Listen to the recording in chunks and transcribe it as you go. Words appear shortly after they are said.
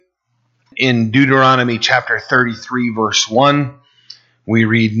In Deuteronomy chapter 33, verse 1, we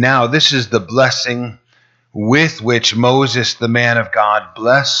read, "Now this is the blessing with which Moses, the man of God,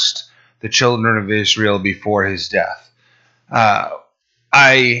 blessed the children of Israel before his death."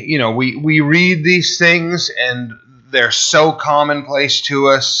 We read these things and they're so commonplace to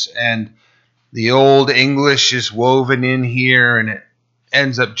us, and the old English is woven in here, and it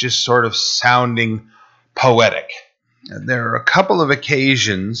ends up just sort of sounding poetic. And there are a couple of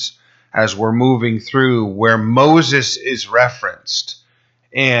occasions as we're moving through where Moses is referenced,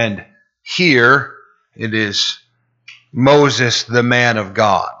 and here it is Moses, the man of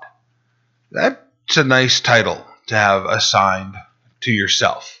God. That's a nice title to have assigned to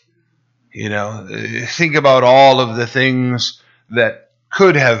yourself. Think about all of the things that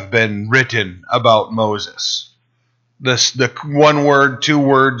could have been written about Moses. The 1-word,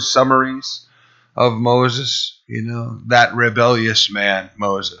 2-word summaries of Moses. That rebellious man,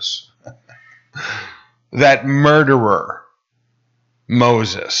 Moses. That murderer,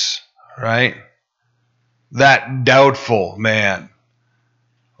 Moses, right? That doubtful man,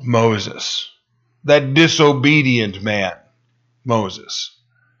 Moses. That disobedient man, Moses.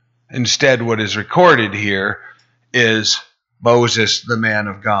 Instead, what is recorded here is Moses, the man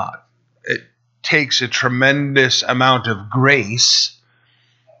of God. It takes a tremendous amount of grace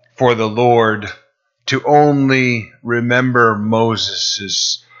for the Lord to only remember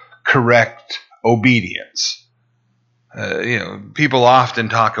Moses' correct obedience. People often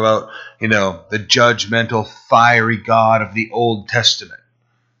talk about, the judgmental, fiery God of the Old Testament.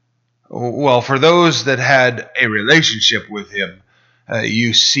 Well, for those that had a relationship with him,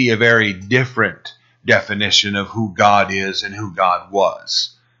 you see a very different definition of who God is and who God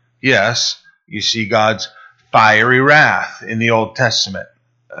was. Yes, you see God's fiery wrath in the Old Testament.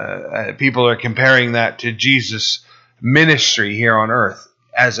 People are comparing that to Jesus' ministry here on earth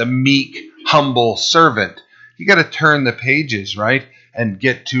as a meek, humble servant. You got to turn the pages, right? And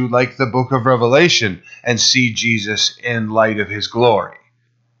get to like the book of Revelation and see Jesus in light of his glory.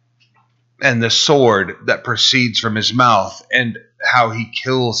 And the sword that proceeds from his mouth, and how he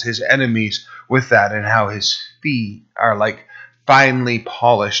kills his enemies with that, and how his feet are like finely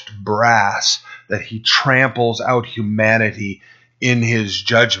polished brass that he tramples out humanity in his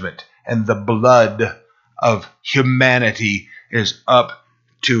judgment. And the blood of humanity is up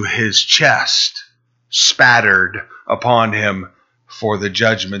to his chest, spattered upon him for the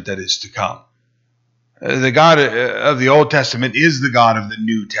judgment that is to come. The God of the Old Testament is the God of the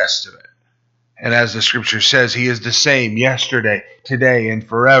New Testament. And as the scripture says, he is the same yesterday, today, and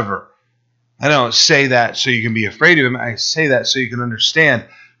forever. I don't say that so you can be afraid of him. I say that so you can understand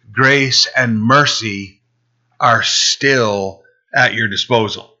grace and mercy are still at your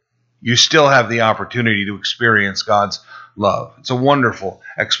disposal. You still have the opportunity to experience God's love. It's a wonderful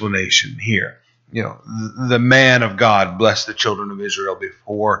explanation here. The man of God blessed the children of Israel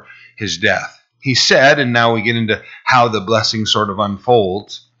before his death. He said, and now we get into how the blessing sort of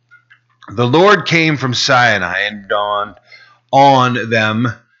unfolds, "The Lord came from Sinai and dawned on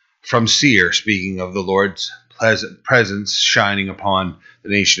them from Seir," speaking of the Lord's pleasant presence shining upon the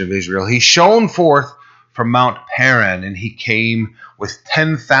nation of Israel. "He shone forth from Mount Paran, and he came with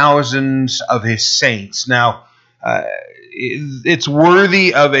 10,000s of his saints." Now, it's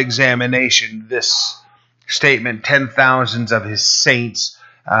worthy of examination, this statement, 10,000s of his saints,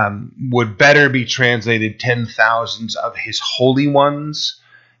 would better be translated 10,000s of his holy ones.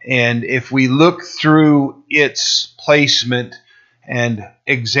 And if we look through its placement and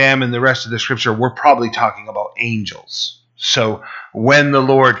examine the rest of the scripture, we're probably talking about angels. So when the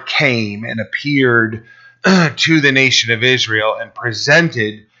Lord came and appeared to the nation of Israel and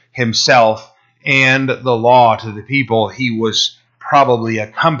presented himself and the law to the people, he was probably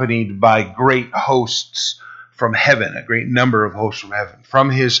accompanied by great hosts from heaven, a great number of hosts from heaven.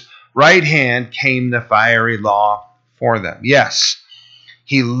 From his right hand came the fiery law for them. Yes,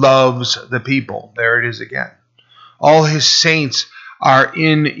 he loves the people. There it is again. All his saints are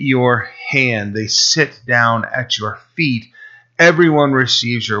in your hand. They sit down at your feet. Everyone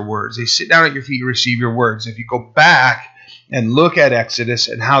receives your words. They sit down at your feet and receive your words. If you go back and look at Exodus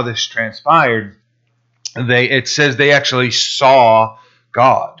and how this transpired, it says they actually saw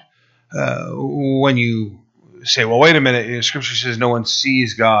God. When you say, well, wait a minute, Scripture says no one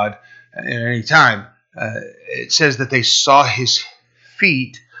sees God at any time. It says that they saw his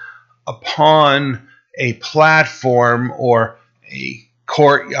feet upon a platform or a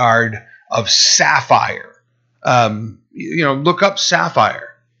courtyard of sapphire. Look up sapphire.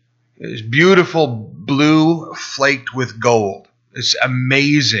 It's beautiful blue flaked with gold. It's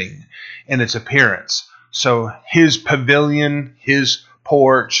amazing in its appearance. So his pavilion, his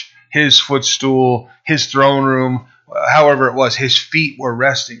porch, his footstool, his throne room, however it was, his feet were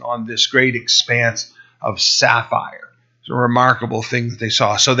resting on this great expanse of sapphire. It's a remarkable thing that they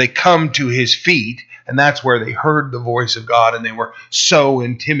saw. So they come to his feet, and that's where they heard the voice of God, and they were so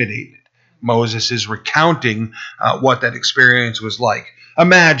intimidated. Moses is recounting what that experience was like.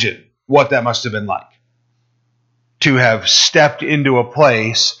 Imagine what that must have been like to have stepped into a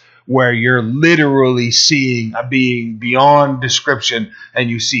place where you're literally seeing a being beyond description and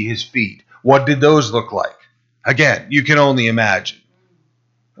you see his feet. What did those look like? Again, you can only imagine.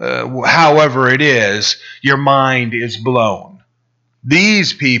 However it is, your mind is blown.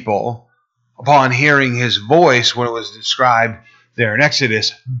 These people, upon hearing his voice when it was described there in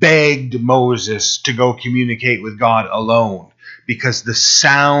Exodus, begged Moses to go communicate with God alone because the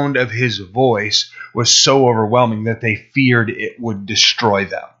sound of his voice was so overwhelming that they feared it would destroy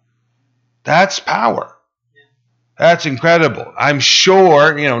them. That's power. That's incredible. I'm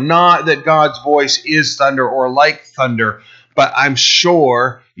sure, not that God's voice is thunder or like thunder, but I'm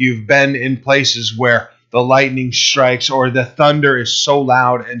sure you've been in places where the lightning strikes or the thunder is so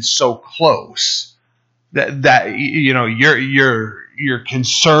loud and so close that you're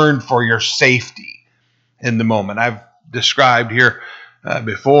concerned for your safety in the moment. I've described here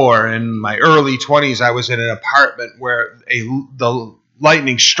before in my early 20s, I was in an apartment where the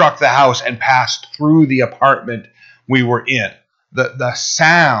lightning struck the house and passed through the apartment we were in. The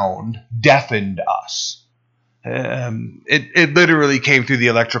sound deafened us. It literally came through the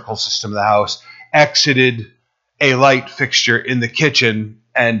electrical system of the house, exited a light fixture in the kitchen,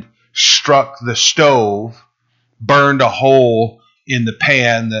 and struck the stove, burned a hole in the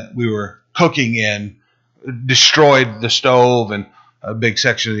pan that we were cooking in, destroyed the stove and a big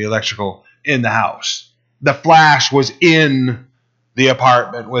section of the electrical in the house. The flash was in the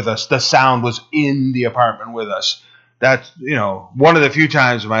apartment with us. The sound was in the apartment with us. That's, one of the few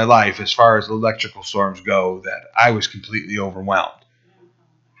times in my life, as far as electrical storms go, that I was completely overwhelmed.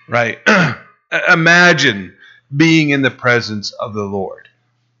 Right? Imagine being in the presence of the Lord.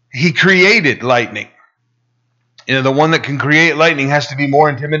 He created lightning. The one that can create lightning has to be more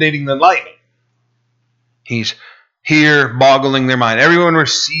intimidating than lightning. He's here boggling their mind. Everyone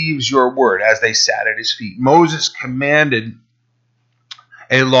receives your word as they sat at his feet. Moses commanded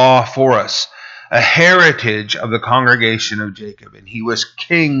a law for us, a heritage of the congregation of Jacob, and he was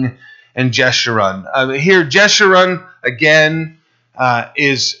king in Jeshurun. Here, Jeshurun again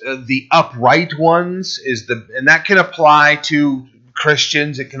is the upright ones, and that can apply to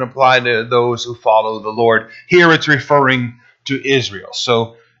Christians. It can apply to those who follow the Lord. Here, it's referring to Israel.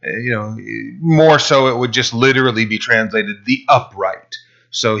 So, more so, it would just literally be translated the upright.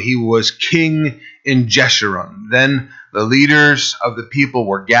 So he was king in Jeshurun. Then the leaders of the people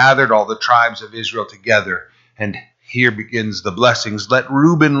were gathered, all the tribes of Israel together. And here begins the blessings. Let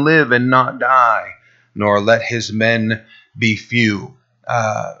Reuben live and not die, nor let his men be few.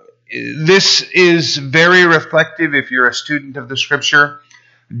 This is very reflective if you're a student of the scripture.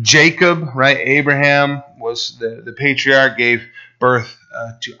 Jacob, right? Abraham was the patriarch, gave birth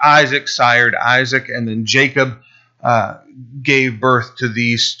to Isaac, sired Isaac, and then Jacob gave birth to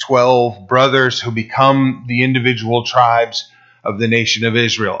these 12 brothers who become the individual tribes of the nation of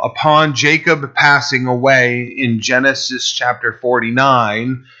Israel. Upon Jacob passing away in Genesis chapter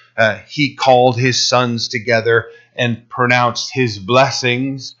 49, he called his sons together and pronounced his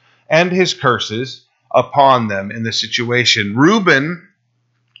blessings and his curses upon them in the situation. Reuben,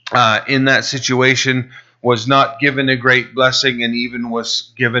 in that situation, was not given a great blessing and even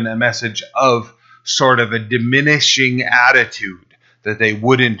was given a message of sort of a diminishing attitude that they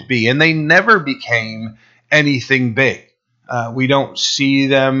wouldn't be. And they never became anything big. We don't see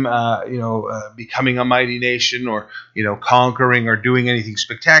them, becoming a mighty nation or, conquering or doing anything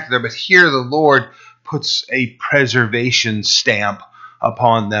spectacular. But here the Lord puts a preservation stamp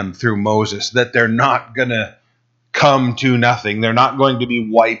upon them through Moses, that they're not going to come to nothing. They're not going to be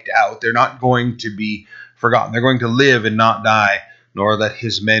wiped out. They're not going to be forgotten. They're going to live and not die, nor let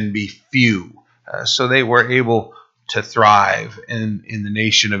his men be few. So they were able to thrive in the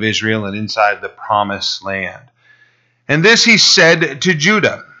nation of Israel and inside the promised land. And this he said to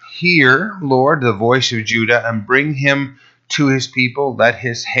Judah, hear, Lord, the voice of Judah, and bring him to his people. Let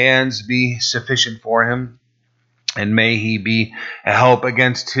his hands be sufficient for him, and may he be a help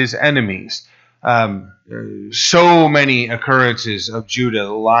against his enemies. So many occurrences of Judah,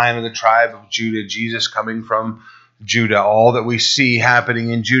 the Lion of the tribe of Judah, Jesus coming from Judah, all that we see happening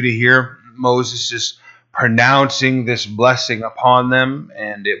in Judah here. Moses is pronouncing this blessing upon them,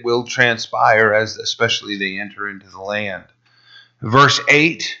 and it will transpire as especially they enter into the land. Verse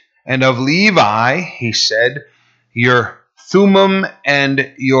 8, and of Levi, he said, your Thummim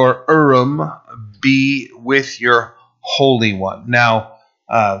and your Urim be with your Holy One. Now,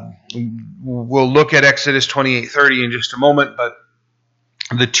 we'll look at Exodus 28:30 in just a moment, but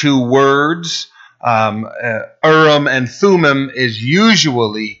the two words, Urim and Thummim, is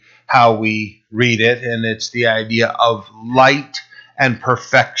usually how we read it, and it's the idea of light and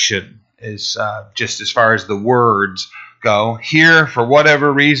perfection, is just as far as the words go. Here, for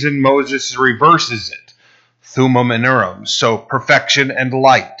whatever reason, Moses reverses it, Thummim and Urim. So perfection and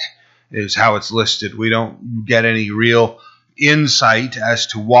light is how it's listed. We don't get any real insight as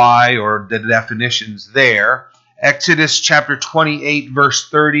to why or the definitions there. Exodus chapter 28, verse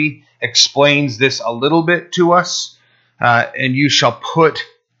 30 explains this a little bit to us. And you shall put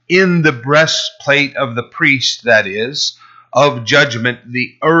in the breastplate of the priest, that is, of judgment,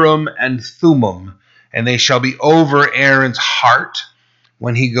 the Urim and Thummim, and they shall be over Aaron's heart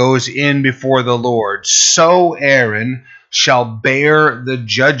when he goes in before the Lord. So Aaron shall bear the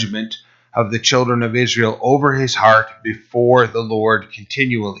judgment of the children of Israel over his heart before the Lord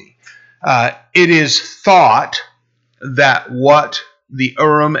continually. It is thought that what the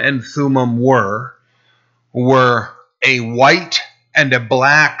Urim and Thummim were a white and a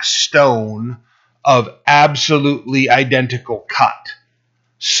black stone of absolutely identical cut,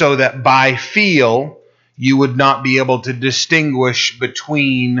 so that by feel you would not be able to distinguish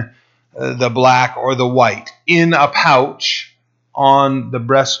between the black or the white. In a pouch on the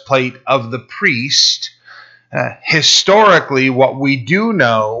breastplate of the priest, historically, what we do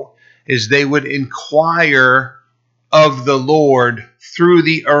know is they would inquire of the Lord through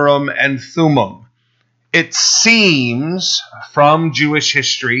the Urim and Thummim. It seems from Jewish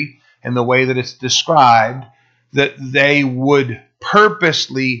history and the way that it's described that they would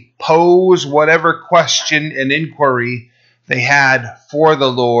purposely pose whatever question and inquiry they had for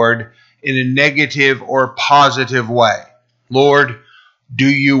the Lord in a negative or positive way. Lord, do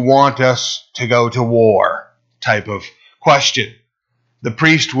you want us to go to war? Type of question. The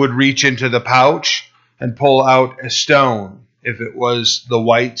priest would reach into the pouch and pull out a stone. If it was the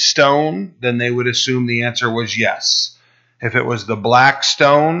white stone, then they would assume the answer was yes. If it was the black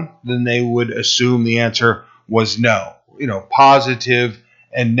stone, then they would assume the answer was no. Positive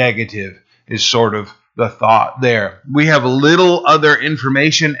and negative is sort of the thought there. We have little other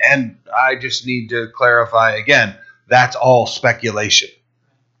information, and I just need to clarify again, that's all speculation.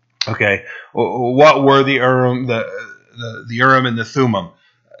 Okay, what were the Urim, the Urim and the Thummim?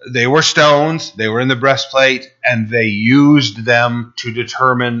 They were stones, they were in the breastplate, and they used them to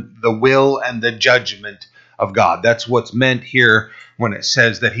determine the will and the judgment of God. That's what's meant here when it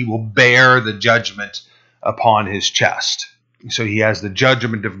says that he will bear the judgment upon his chest. So he has the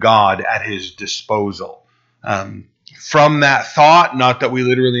judgment of God at his disposal. From that thought, not that we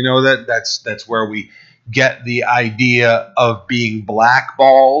literally know that's where we get the idea of being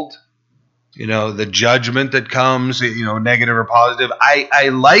blackballed. The judgment that comes, negative or positive. I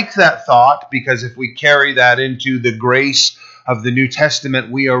like that thought, because if we carry that into the grace of the New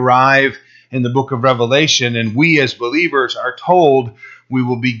Testament, we arrive in the book of Revelation, and we as believers are told we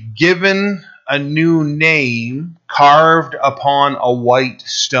will be given a new name carved upon a white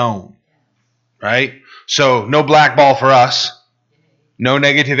stone, right? So no blackball for us, no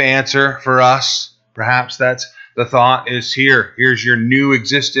negative answer for us. Perhaps that's the thought is here. Here's your new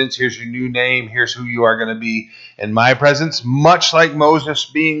existence. Here's your new name. Here's who you are going to be in my presence. Much like Moses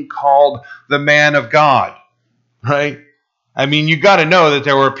being called the man of God, right? I mean, you got to know that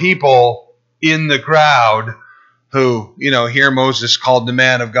there were people in the crowd who, hear Moses called the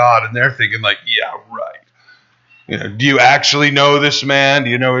man of God, and they're thinking like, yeah, right. Do you actually know this man? Do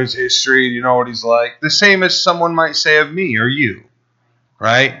you know his history? Do you know what he's like? The same as someone might say of me or you,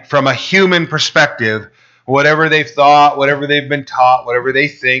 right? From a human perspective, whatever they've thought, whatever they've been taught, whatever they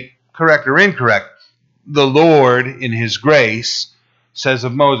think, correct or incorrect, the Lord, in his grace, says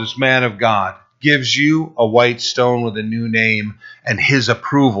of Moses, man of God, gives you a white stone with a new name and his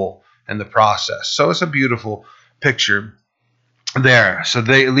approval in the process. So it's a beautiful picture there. So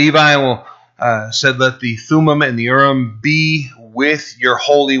Levi will said, let the Thummim and the Urim be with your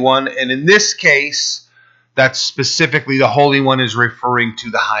Holy One. And in this case, that's specifically the Holy One is referring to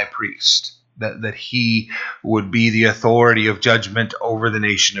the high priest. That he would be the authority of judgment over the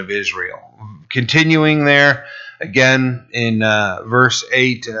nation of Israel. Continuing there, again in verse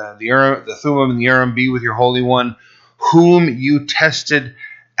 8, the Thummim and the Urim be with your Holy One, whom you tested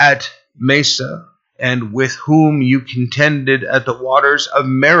at Mesa, and with whom you contended at the waters of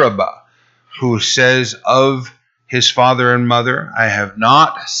Meribah, who says of his father and mother, I have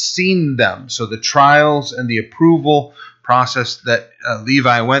not seen them. So the trials and the approval process that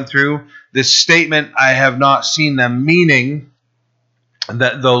Levi went through, this statement, I have not seen them, meaning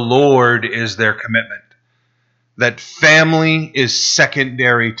that the Lord is their commitment. That family is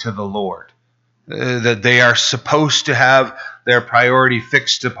secondary to the Lord. That they are supposed to have their priority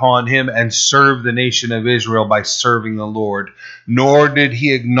fixed upon him and serve the nation of Israel by serving the Lord. Nor did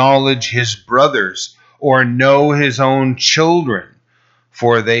he acknowledge his brothers or know his own children,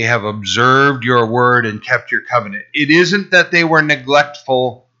 for they have observed your word and kept your covenant. It isn't that they were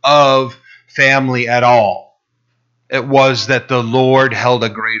neglectful of family at all. It was that the Lord held a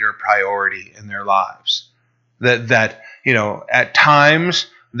greater priority in their lives. That at times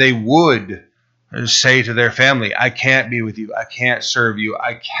they would say to their family, I can't be with you. I can't serve you.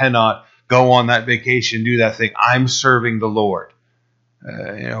 I cannot go on that vacation, do that thing. I'm serving the Lord.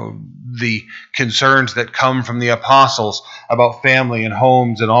 The concerns that come from the apostles about family and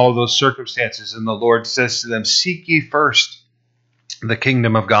homes and all of those circumstances. And the Lord says to them, seek ye first the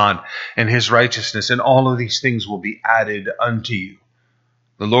kingdom of God and his righteousness, and all of these things will be added unto you.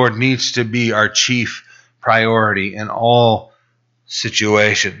 The Lord needs to be our chief priority in all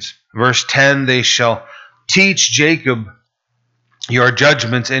situations. Verse 10, they shall teach Jacob your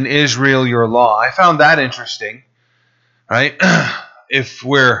judgments and Israel your law. I found that interesting, right? If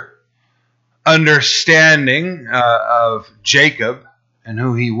we're understanding of Jacob and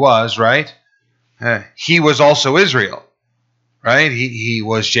who he was, right? He was also Israel, right? He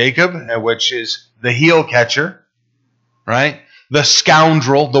was Jacob, which is the heel catcher, right? The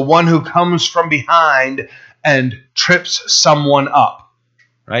scoundrel, the one who comes from behind and trips someone up,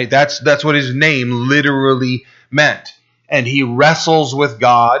 right? That's what his name literally meant. And he wrestles with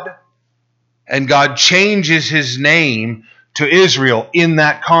God, and God changes his name to Israel in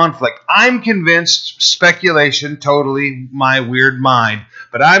that conflict. I'm convinced, speculation, totally my weird mind,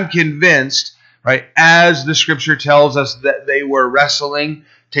 but I'm convinced, right, as the scripture tells us that they were wrestling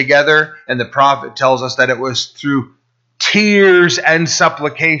together, and the prophet tells us that it was through tears and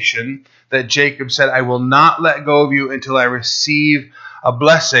supplication that Jacob said, I will not let go of you until I receive a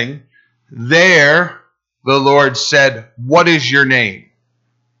blessing. There, the Lord said, what is your name?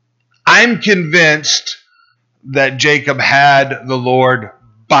 I'm convinced that Jacob had the Lord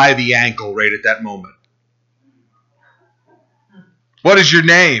by the ankle right at that moment. What is your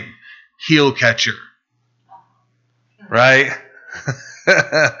name? Heel catcher. Right?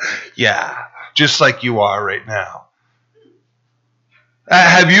 Yeah, just like you are right now.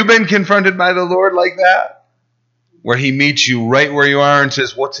 Have you been confronted by the Lord like that? Where he meets you right where you are and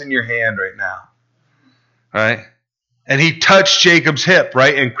says, what's in your hand right now? Right? And he touched Jacob's hip,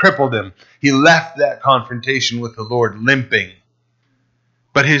 right, and crippled him. He left that confrontation with the Lord limping.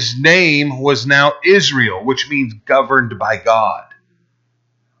 But his name was now Israel, which means governed by God.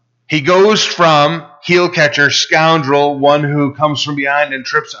 He goes from heel catcher, scoundrel, one who comes from behind and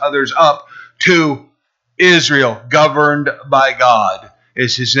trips others up, to Israel, governed by God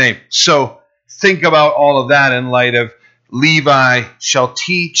is his name. So think about all of that in light of Levi shall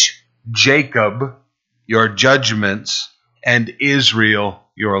teach Jacob your judgments and Israel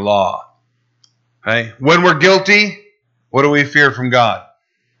your law. Right? When we're guilty, what do we fear from God?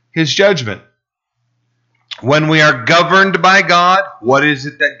 His judgment. When we are governed by God, what is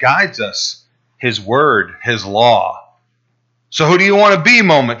it that guides us? His word, his law. So who do you want to be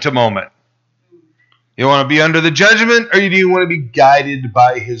moment to moment? You want to be under the judgment, or do you want to be guided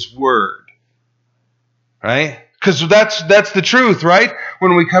by his word? Right? Because that's the truth, right?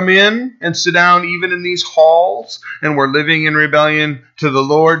 When we come in and sit down even in these halls and we're living in rebellion to the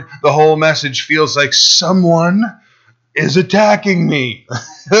Lord, the whole message feels like someone is attacking me.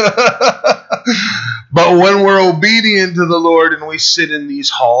 But when we're obedient to the Lord and we sit in these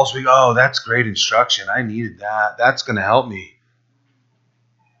halls, we go, oh, that's great instruction. I needed that. That's going to help me.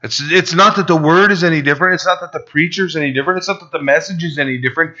 It's not that the word is any different. It's not that the preacher is any different. It's not that the message is any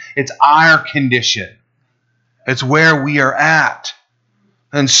different. It's our condition. It's where we are at.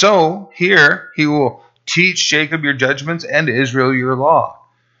 And so, here, he will teach Jacob your judgments and Israel your law.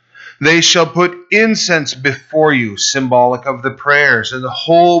 They shall put incense before you, symbolic of the prayers, and the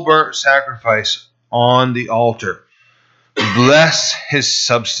whole burnt sacrifice on the altar. Bless his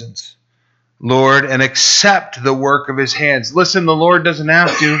substance, Lord, and accept the work of his hands. Listen, the Lord doesn't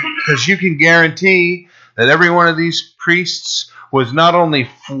have to, because you can guarantee that every one of these priests was not only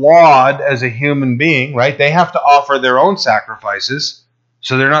flawed as a human being, right? They have to offer their own sacrifices,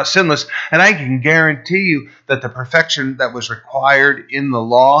 so they're not sinless. And I can guarantee you that the perfection that was required in the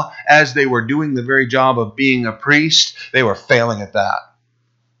law, as they were doing the very job of being a priest, they were failing at that.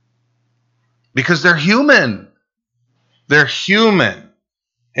 Because they're human. They're human.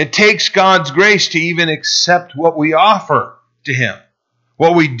 It takes God's grace to even accept what we offer to him.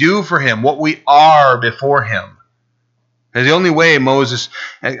 what we do for him, what we are before him. And the only way Moses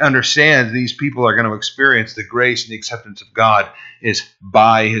understands these people are going to experience the grace and the acceptance of God is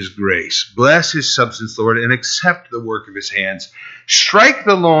by his grace. Bless his substance, Lord, and accept the work of his hands. Strike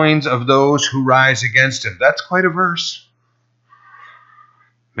the loins of those who rise against him. That's quite a verse.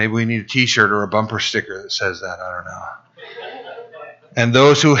 Maybe we need a t-shirt or a bumper sticker that says that. I don't know. And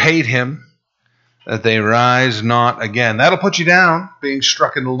those who hate him, that they rise not again. That'll put you down, being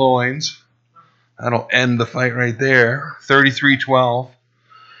struck in the loins. That'll end the fight right there. 33:12.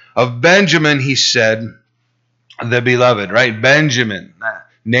 Of Benjamin, he said, the beloved, right? Benjamin, that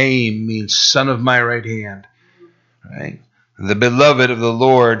name means son of my right hand, right? The beloved of the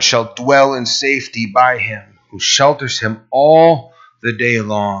Lord shall dwell in safety by him, who shelters him all the day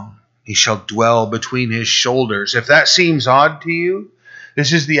long. He shall dwell between his shoulders. If that seems odd to you,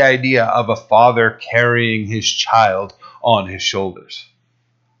 this is the idea of a father carrying his child on his shoulders.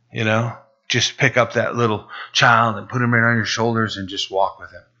 You know? Just pick up that little child and put him right on your shoulders and just walk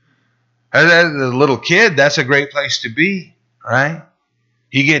with him. As a little kid, that's a great place to be, right?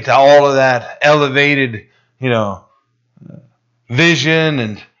 You get to all of that elevated, vision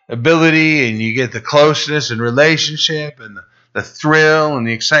and ability, and you get the closeness and relationship and the thrill and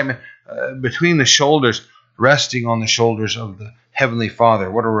the excitement between the shoulders, resting on the shoulders of the Heavenly Father.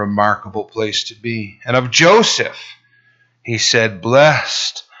 What a remarkable place to be. And of Joseph, he said,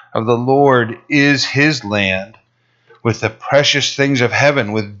 blessed of the Lord is his land, with the precious things of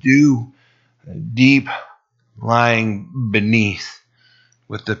heaven, with dew deep lying beneath,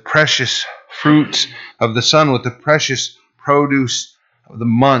 with the precious fruits of the sun, with the precious produce of the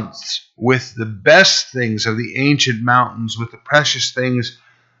months, with the best things of the ancient mountains, with the precious things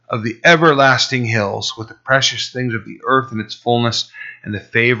of the everlasting hills, with the precious things of the earth and its fullness, and the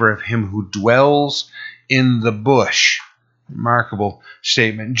favor of him who dwells in the bush. Remarkable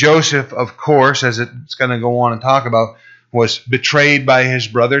statement. Joseph, of course, as it's going to go on and talk about, was betrayed by his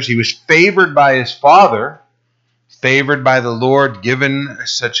brothers. He was favored by his father, favored by the Lord, given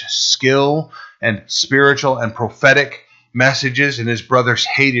such skill and spiritual and prophetic messages, and his brothers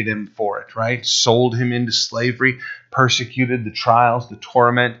hated him for it, right? Sold him into slavery, persecuted the trials, the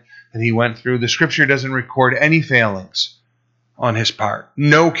torment that he went through. The scripture doesn't record any failings on his part.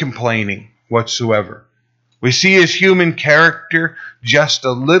 No complaining whatsoever. We see his human character just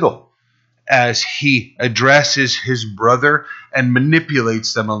a little as he addresses his brother and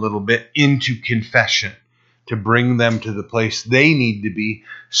manipulates them a little bit into confession to bring them to the place they need to be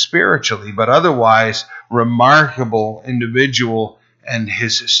spiritually. But otherwise, remarkable individual and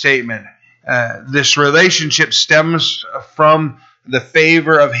his statement. This relationship stems from the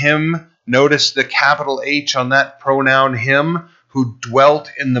favor of him. Notice the capital H on that pronoun, him, who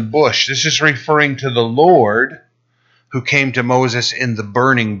dwelt in the bush. This is referring to the Lord who came to Moses in the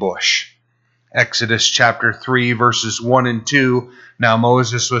burning bush. Exodus chapter 3, verses 1 and 2. Now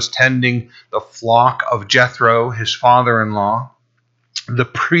Moses was tending the flock of Jethro, his father-in-law, the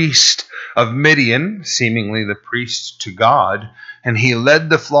priest of Midian, seemingly the priest to God, and he led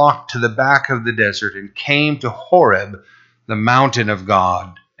the flock to the back of the desert and came to Horeb, the mountain of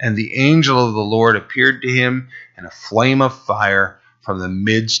God. And the angel of the Lord appeared to him in a flame of fire from the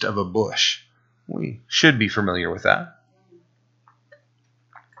midst of a bush. We should be familiar with that.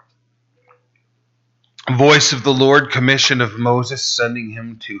 Voice of the Lord, commission of Moses, sending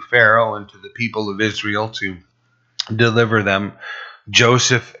him to Pharaoh and to the people of Israel to deliver them.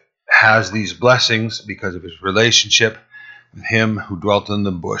 Joseph has these blessings because of his relationship with him who dwelt in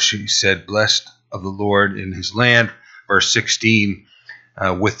the bush. He said, blessed of the Lord in his land. Verse 16,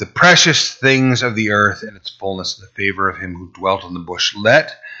 with the precious things of the earth and its fullness, the favor of him who dwelt in the bush.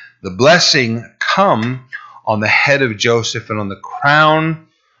 Let the blessing come on the head of Joseph and on the crown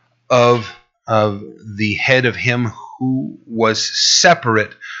of the head of him who was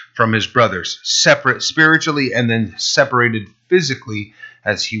separate from his brothers, separate spiritually and then separated physically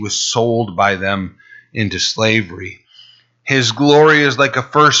as he was sold by them into slavery. His glory is like a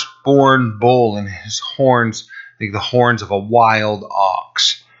firstborn bull, and his horns like the horns of a wild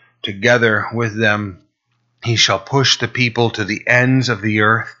ox. Together with them he shall push the people to the ends of the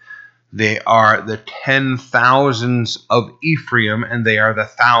earth. They are the 10,000s of Ephraim, and they are the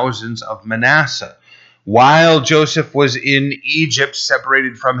thousands of Manasseh. While Joseph was in Egypt,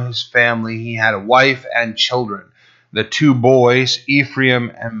 separated from his family, he had a wife and children. The two boys,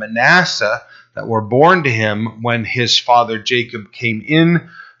 Ephraim and Manasseh, that were born to him when his father Jacob came in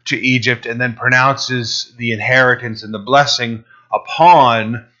to Egypt and then pronounces the inheritance and the blessing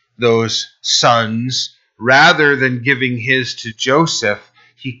upon those sons, rather than giving his to Joseph,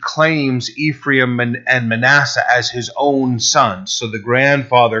 he claims Ephraim and Manasseh as his own sons. So the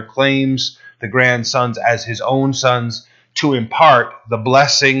grandfather claims the grandsons as his own sons to impart the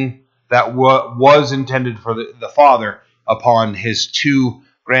blessing that was intended for the father upon his two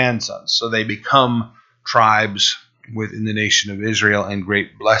grandsons. So they become tribes within the nation of Israel, and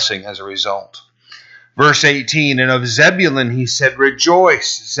great blessing as a result. Verse 18, and of Zebulun he said,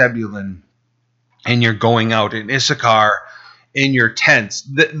 rejoice, Zebulun, in your going out, in Issachar, in your tents.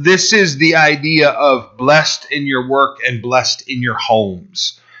 This is the idea of blessed in your work and blessed in your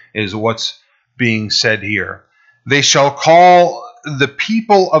homes, is what's being said here. They shall call the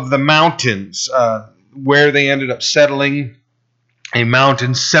people of the mountains, where they ended up settling. A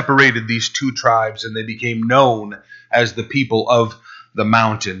mountain separated these two tribes, and they became known as the people of the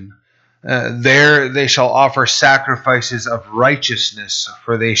mountain. There they shall offer sacrifices of righteousness,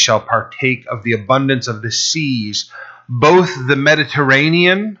 for they shall partake of the abundance of the seas. Both the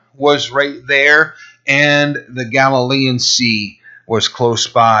Mediterranean was right there, and the Galilean Sea was close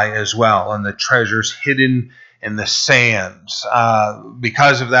by as well, and the treasures hidden in the sands.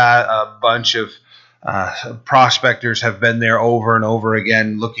 Because of that, a bunch of prospectors have been there over and over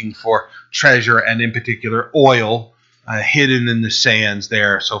again looking for treasure, and in particular oil hidden in the sands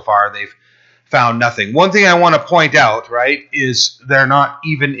there. So far they've found nothing. One thing I want to point out, right, is they're not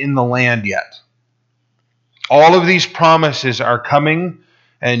even in the land yet. All of these promises are coming,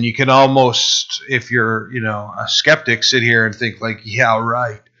 and you can almost, if you're, a skeptic, sit here and think like, yeah,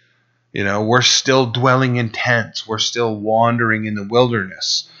 right. We're still dwelling in tents. We're still wandering in the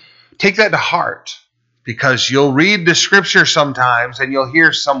wilderness. Take that to heart, because you'll read the scripture sometimes and you'll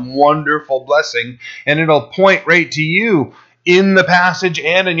hear some wonderful blessing, and it'll point right to you in the passage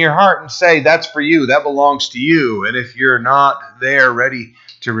and in your heart and say, that's for you, that belongs to you. And if you're not there ready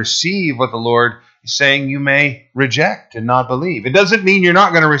to receive what the Lord is saying, you may reject and not believe. It doesn't mean you're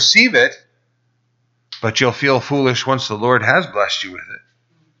not going to receive it, but you'll feel foolish once the Lord has blessed you with it.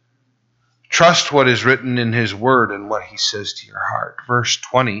 Trust what is written in his word and what he says to your heart. Verse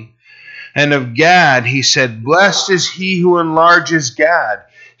 20, and of Gad he said, blessed is he who enlarges Gad.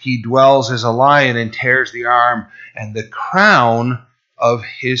 He dwells as a lion and tears the arm and the crown of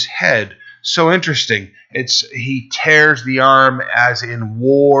his head. So interesting. He tears the arm as in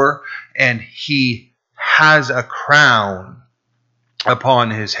war, and he has a crown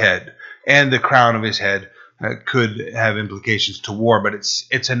upon his head. And the crown of his head could have implications to war, but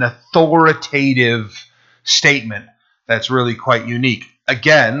it's an authoritative statement that's really quite unique.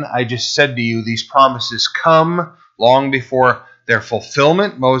 Again, I just said to you, these promises come long before their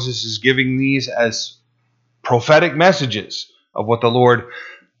fulfillment. Moses is giving these as prophetic messages of what the Lord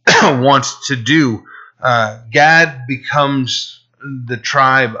wants to do. Gad becomes the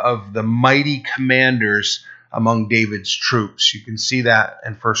tribe of the mighty commanders among David's troops. You can see that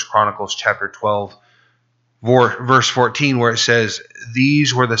in 1 Chronicles chapter 12, verse 14, where it says,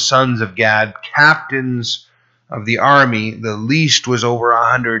 these were the sons of Gad, captains of the army. The least was over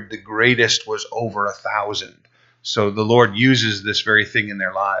 100, the greatest was over 1,000. So the Lord uses this very thing in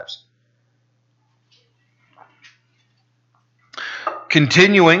their lives.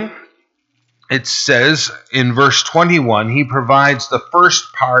 Continuing, it says in verse 21, he provides the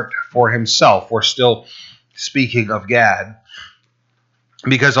first part for himself. We're still speaking of Gad,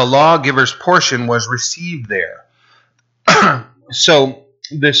 because a lawgiver's portion was received there. So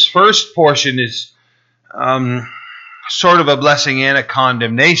this first portion is sort of a blessing and a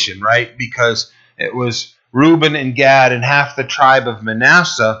condemnation, right? Because it was Reuben and Gad and half the tribe of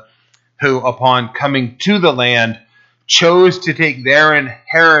Manasseh who, upon coming to the land, chose to take their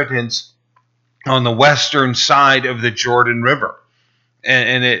inheritance on the western side of the Jordan River.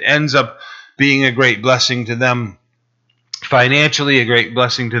 And it ends up being a great blessing to them financially, a great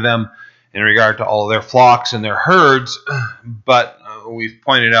blessing to them in regard to all of their flocks and their herds. But we've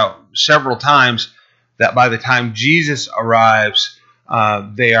pointed out several times that by the time Jesus arrives,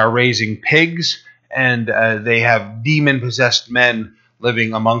 they are raising pigs, and they have demon-possessed men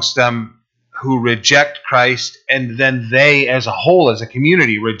living amongst them who reject Christ, and then they as a whole, as a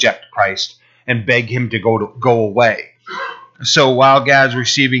community, reject Christ and beg him to go away. So while Gad's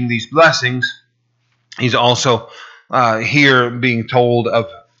receiving these blessings, he's also here being told of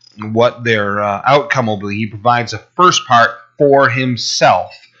what their outcome will be. He provides the first part for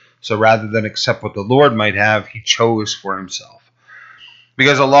himself. So rather than accept what the Lord might have, he chose for himself.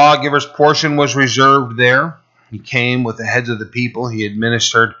 Because a lawgiver's portion was reserved there, he came with the heads of the people. He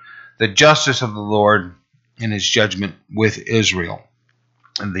administered the justice of the Lord in his judgment with Israel.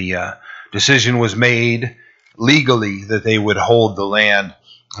 And the decision was made legally that they would hold the land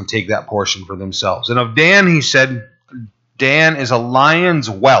and take that portion for themselves. And of Dan he said, Dan is a lion's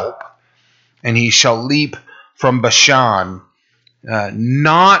whelp, and he shall leap from Bashan.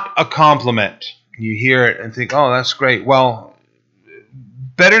 Not a compliment. You hear it and think, oh, that's great. Well,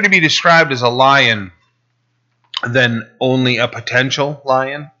 better to be described as a lion than only a potential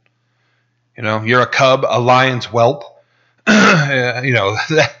lion. You know, you're a cub, a lion's whelp. That's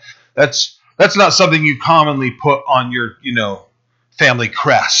not something you commonly put on your, family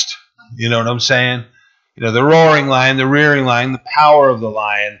crest. You know what I'm saying? The roaring lion, the rearing lion, the power of the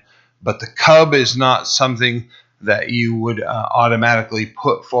lion. But the cub is not something that you would automatically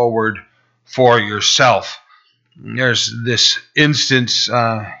put forward for yourself. There's this instance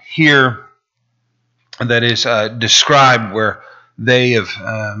here that is described where they have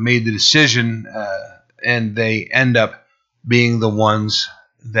made the decision and they end up being the ones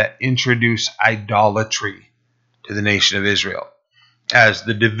that introduce idolatry to the nation of Israel. As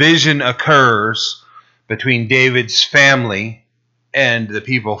the division occurs between David's family and the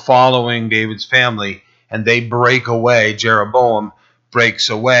people following David's family, and they break away, Jeroboam breaks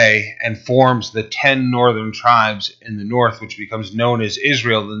away and forms the 10 northern tribes in the north, which becomes known as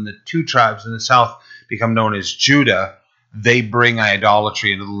Israel, and the 2 tribes in the south become known as Judah. They bring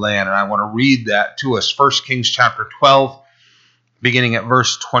idolatry into the land, and I want to read that to us. 1 Kings chapter 12, beginning at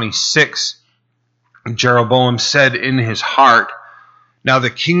verse 26. Jeroboam said in his heart, "Now the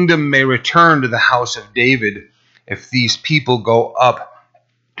kingdom may return to the house of David if these people go up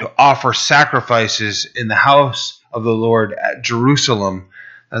to offer sacrifices in the house of the Lord at Jerusalem,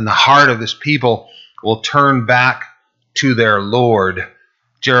 and the heart of this people will turn back to their Lord,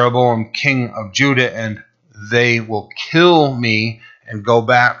 Jeroboam king of Judah, and they will kill me and go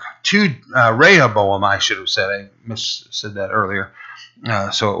back to Rehoboam," I should have said. I said that earlier.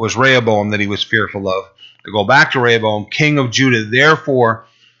 So it was Rehoboam that he was fearful of. To go back to Rehoboam, king of Judah. Therefore,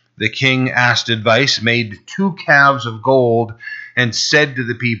 the king asked advice, made 2 calves of gold, and said to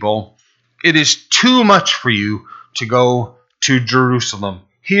the people, "It is too much for you to go to Jerusalem.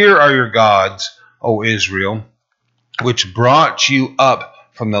 Here are your gods, O Israel, which brought you up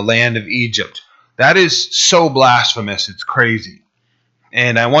from the land of Egypt." That is so blasphemous, it's crazy.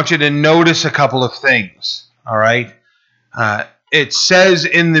 And I want you to notice a couple of things, all right? It says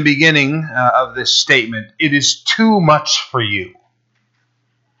in the beginning of this statement, "It is too much for you."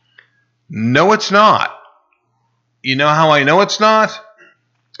 No, it's not. You know how I know it's not?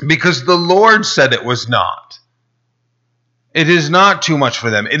 Because the Lord said it was not. It is not too much for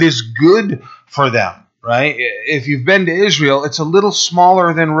them. It is good for them, right? If you've been to Israel, it's a little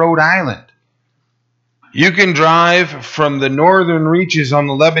smaller than Rhode Island. You can drive from the northern reaches on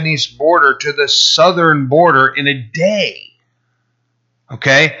the Lebanese border to the southern border in a day.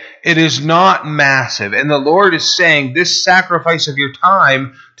 Okay? It is not massive. And the Lord is saying this sacrifice of your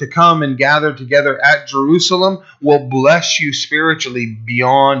time to come and gather together at Jerusalem will bless you spiritually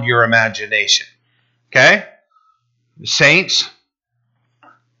beyond your imagination. Okay? Saints,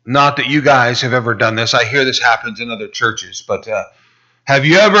 not that you guys have ever done this. I hear this happens in other churches. But have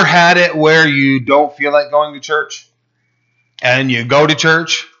you ever had it where you don't feel like going to church? And you go to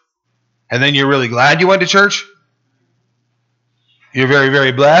church? And then you're really glad you went to church? You're very,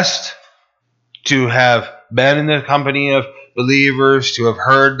 very blessed to have been in the company of believers, to have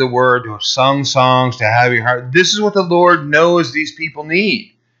heard the word, to have sung songs, to have your heart. This is what the Lord knows these people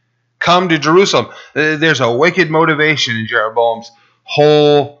need. Come to Jerusalem. There's a wicked motivation in Jeroboam's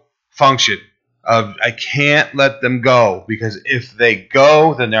whole function of, I can't let them go, because if they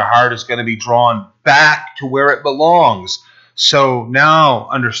go, then their heart is going to be drawn back to where it belongs. So now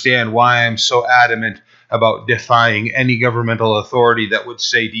understand why I'm so adamant about defying any governmental authority that would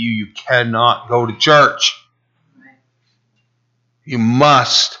say to you, you cannot go to church. You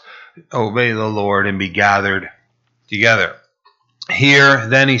must obey the Lord and be gathered together. Here,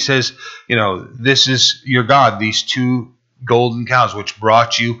 then he says, this is your God, these 2 golden cows, which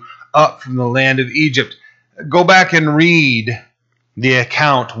brought you up from the land of Egypt. Go back and read the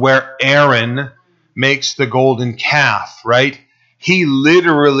account where Aaron makes the golden calf, right? He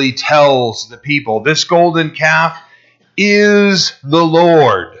literally tells the people, this golden calf is the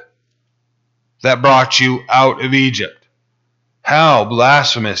Lord that brought you out of Egypt. How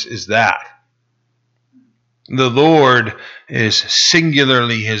blasphemous is that? The Lord is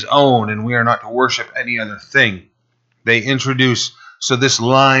singularly his own, and we are not to worship any other thing. They introduce, so this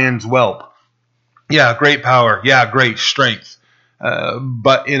lion's whelp. Yeah, great power. Yeah, great strength.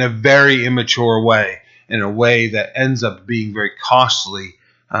 But in a very immature way. In a way that ends up being very costly.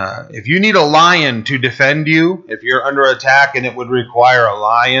 If you need a lion to defend you, if you're under attack and it would require a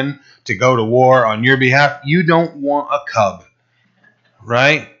lion to go to war on your behalf, you don't want a cub,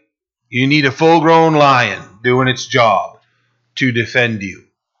 right? You need a full-grown lion doing its job. to defend you.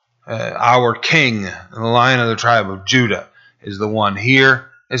 Our king, the Lion of the tribe of Judah, is the one. Here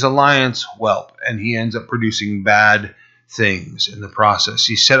is a lion's whelp, and he ends up producing bad things in the process.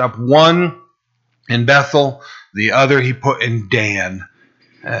 He set up one in Bethel, the other he put in Dan.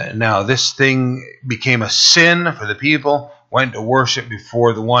 Now this thing became a sin for the people, went to worship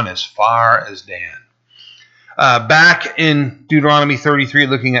before the one as far as Dan. Back in Deuteronomy 33,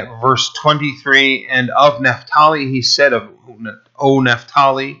 looking at verse 23, and of Naphtali he said, O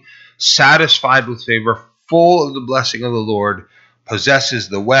Naphtali, satisfied with favor, full of the blessing of the Lord, possesses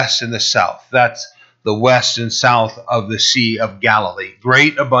the west and the south. That's the west and south of the Sea of Galilee.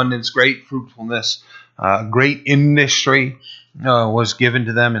 Great abundance, great fruitfulness, great industry was given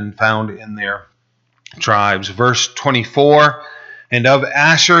to them and found in their tribes. Verse 24, and of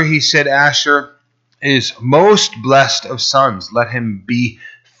Asher he said, Asher is most blessed of sons. Let him be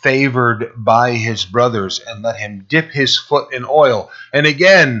favored by his brothers, and let him dip his foot in oil. And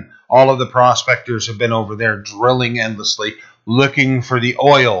again, all of the prospectors have been over there drilling endlessly, looking for the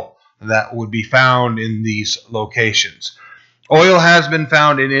oil that would be found in these locations. Oil has been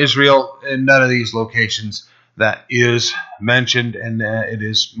found in Israel in none of these locations that is mentioned, and it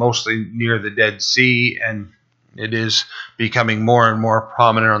is mostly near the Dead Sea, and it is becoming more and more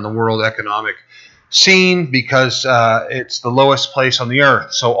prominent on the world economic scene because it's the lowest place on the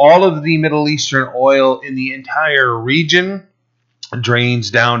earth. So all of the Middle Eastern oil in the entire region drains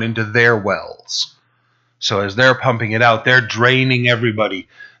down into their wells. So as they're pumping it out, they're draining everybody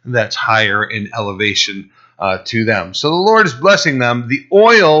that's higher in elevation to them. So the Lord is blessing them. The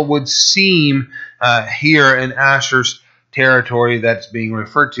oil would seem here in Asher's territory that's being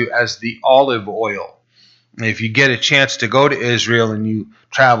referred to as the olive oil. If you get a chance to go to Israel and you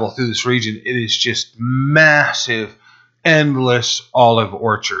travel through this region, it is just massive, endless olive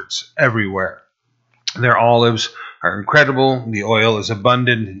orchards everywhere. Their olives are incredible. The oil is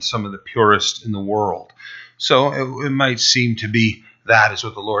abundant and some of the purest in the world. So it might seem to be that is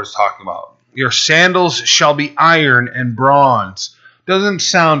what the Lord is talking about. Your sandals shall be iron and bronze. Doesn't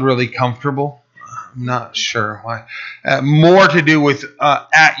sound really comfortable. I'm not sure why. More to do with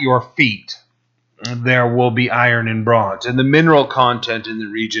at your feet. There will be iron and bronze. And the mineral content in the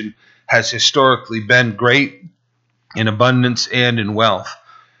region has historically been great in abundance and in wealth.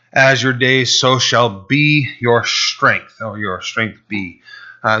 As your days, so shall be your strength, or your strength be.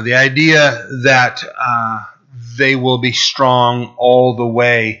 The idea that they will be strong all the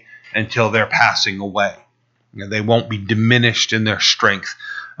way until they're passing away. They won't be diminished in their strength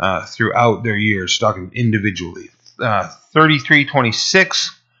throughout their years, talking individually.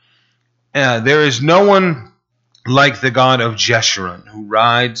 33:26. There is no one like the God of Jeshurun, who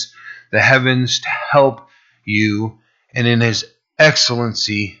rides the heavens to help you, and in his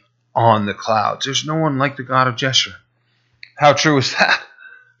excellency on the clouds. There's no one like the God of Jeshurun. How true is that?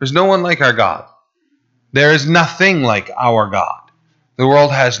 There's no one like our God. There is nothing like our God. The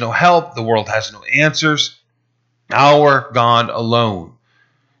world has no help. The world has no answers. Our God alone.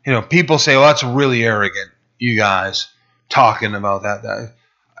 You know, people say, well, that's really arrogant, you guys, talking about that.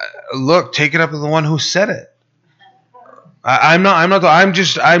 Look, take it up with the one who said it. I'm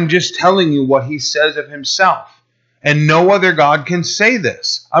just telling you what he says of himself. And no other God can say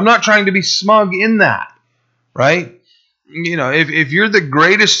this. I'm not trying to be smug in that, right? You know, if you're the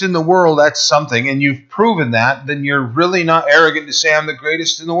greatest in the world, that's something, and you've proven that, then you're really not arrogant to say I'm the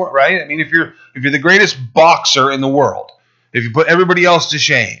greatest in the world, right? I mean, if you're the greatest boxer in the world, if you put everybody else to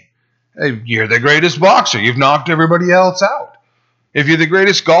shame, you're the greatest boxer. You've knocked everybody else out. If you're the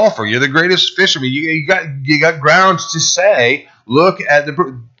greatest golfer, you're the greatest fisherman. You got grounds to say, look at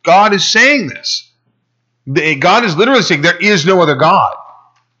the God is saying this. God is literally saying there is no other God.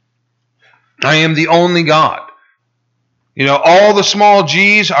 I am the only God. You know, all the small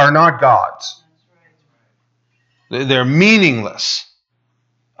G's are not gods. They're meaningless.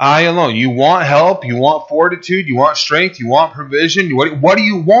 I alone. You want help, you want fortitude, you want strength, you want provision. What do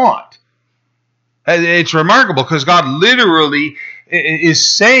you want? It's remarkable because God literally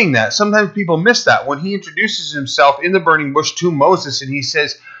is saying that. Sometimes people miss that. When he introduces himself in the burning bush to Moses and he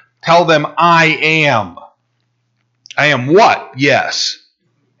says, tell them I am. I am what? Yes.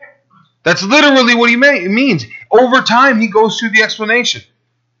 That's literally what he means. Over time, he goes through the explanation.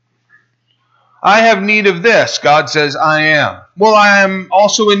 I have need of this. God says, I am. Well, I am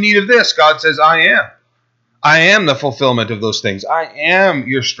also in need of this. God says, I am. I am the fulfillment of those things. I am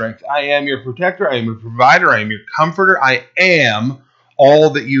your strength. I am your protector. I am your provider. I am your comforter. I am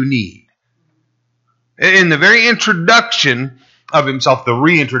all that you need. In the very introduction of himself, the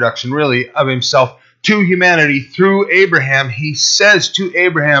reintroduction really of himself to humanity through Abraham, he says to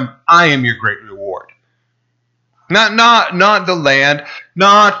Abraham, I am your great reward. Not the land,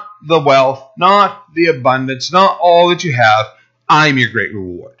 not the wealth, not the abundance, not all that you have. I'm your great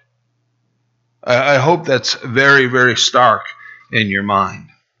reward. I hope that's very, very stark in your mind.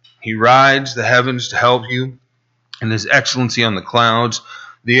 He rides the heavens to help you, and his excellency on the clouds.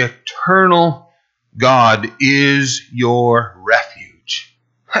 The eternal God is your refuge.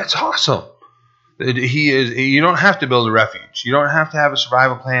 That's awesome. He is. You don't have to build a refuge. You don't have to have a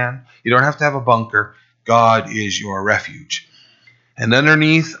survival plan. You don't have to have a bunker. God is your refuge. And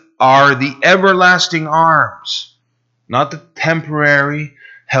underneath are the everlasting arms, not the temporary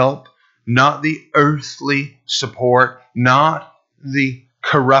help, not the earthly support, not the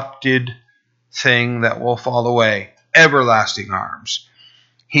corrupted thing that will fall away. Everlasting arms.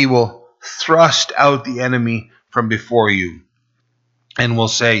 He will thrust out the enemy from before you and will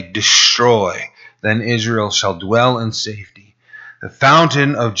say, destroy. Then Israel shall dwell in safety. The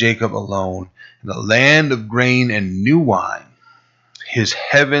fountain of Jacob alone, in the land of grain and new wine. His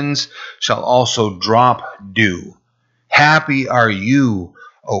heavens shall also drop dew. Happy are you,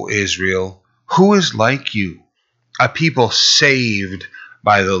 O Israel. Who is like you? A people saved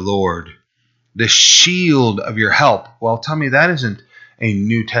by the Lord. The shield of your help. Well, tell me that isn't a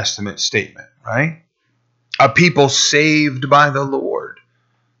New Testament statement, right? A people saved by the Lord.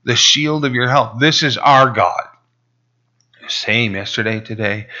 The shield of your help. This is our God. Same yesterday,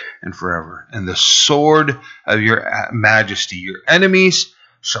 today, and forever. And the sword of your majesty. Your enemies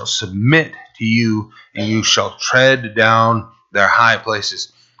shall submit to you, and you shall tread down their high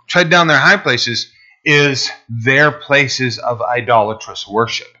places. Tread down their high places is their places of idolatrous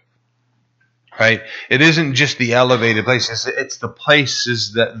worship. Right? It isn't just the elevated places. It's the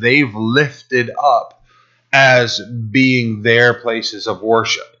places that they've lifted up as being their places of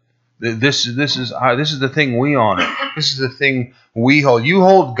worship. This is the thing we honor. This is the thing we hold. You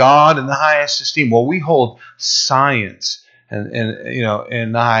hold God in the highest esteem. Well, we hold science and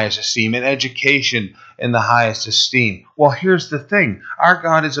in the highest esteem, and education in the highest esteem. Well, here's the thing. Our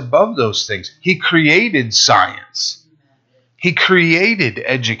God is above those things. He created science. He created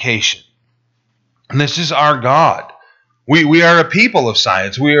education. And this is our God. We are a people of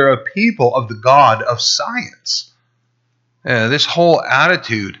science. We are a people of the God of science. This whole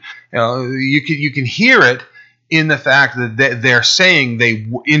attitude, you can hear it in the fact that they're saying they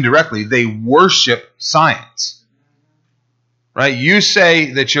worship science. Right? You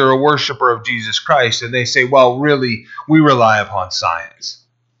say that you're a worshiper of Jesus Christ, and they say, well, really, we rely upon science.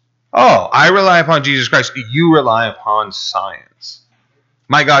 Oh, I rely upon Jesus Christ. You rely upon science.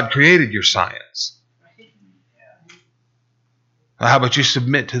 My God created your science. How about you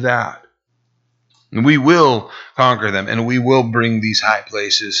submit to that? And we will conquer them, and we will bring these high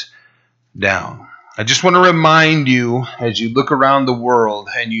places down. I just want to remind you, as you look around the world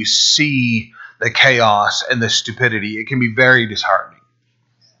and you see the chaos and the stupidity, it can be very disheartening.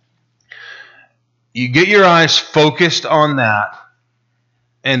 You get your eyes focused on that,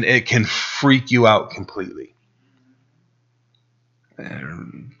 and it can freak you out completely.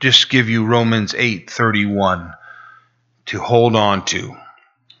 Just give you Romans 8:31 to hold on to.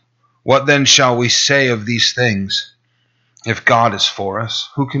 What then shall we say of these things? If God is for us,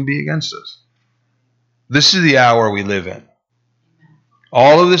 who can be against us? This is the hour we live in.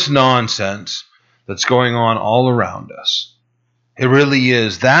 All of this nonsense that's going on all around us. It really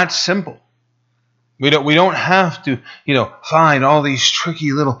is that simple. We don't have to, find all these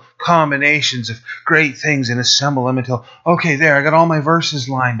tricky little combinations of great things and assemble them until, okay, there, I got all my verses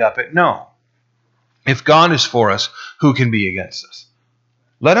lined up. No. If God is for us, who can be against us?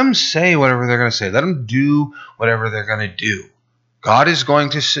 Let them say whatever they're going to say. Let them do whatever they're going to do. God is going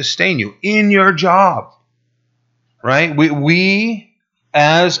to sustain you in your job. Right? We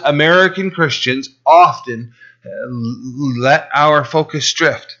as American Christians, often let our focus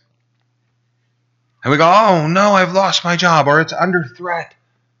drift. And we go, oh, no, I've lost my job, or it's under threat.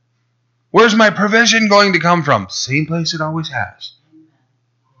 Where's my provision going to come from? Same place it always has.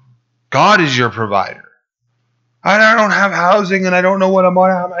 God is your provider. I don't have housing, and I don't know what I'm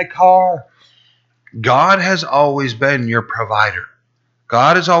going to have in my car. God has always been your provider.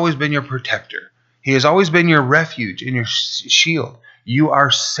 God has always been your protector. He has always been your refuge and your shield. You are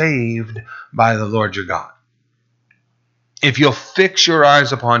saved by the Lord your God. If you'll fix your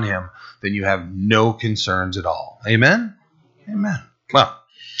eyes upon him, then you have no concerns at all. Amen? Amen. Well,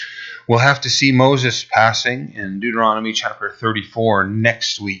 we'll have to see Moses passing in Deuteronomy chapter 34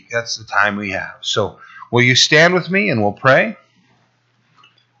 next week. That's the time we have. So will you stand with me and we'll pray?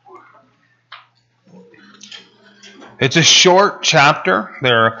 It's a short chapter.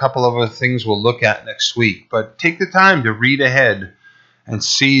 There are a couple of other things we'll look at next week. But take the time to read ahead and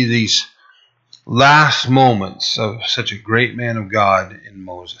see these last moments of such a great man of God in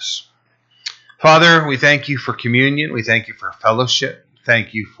Moses. Father, we thank you for communion. We thank you for fellowship.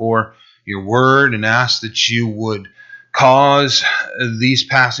 Thank you for your word, and ask that you would cause these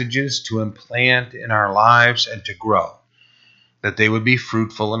passages to implant in our lives and to grow, that they would be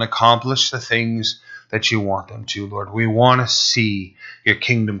fruitful and accomplish the things that you want them to, Lord. We want to see your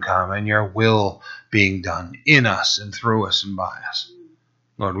kingdom come and your will being done in us and through us and by us.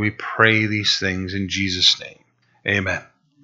 Lord, we pray these things in Jesus' name. Amen.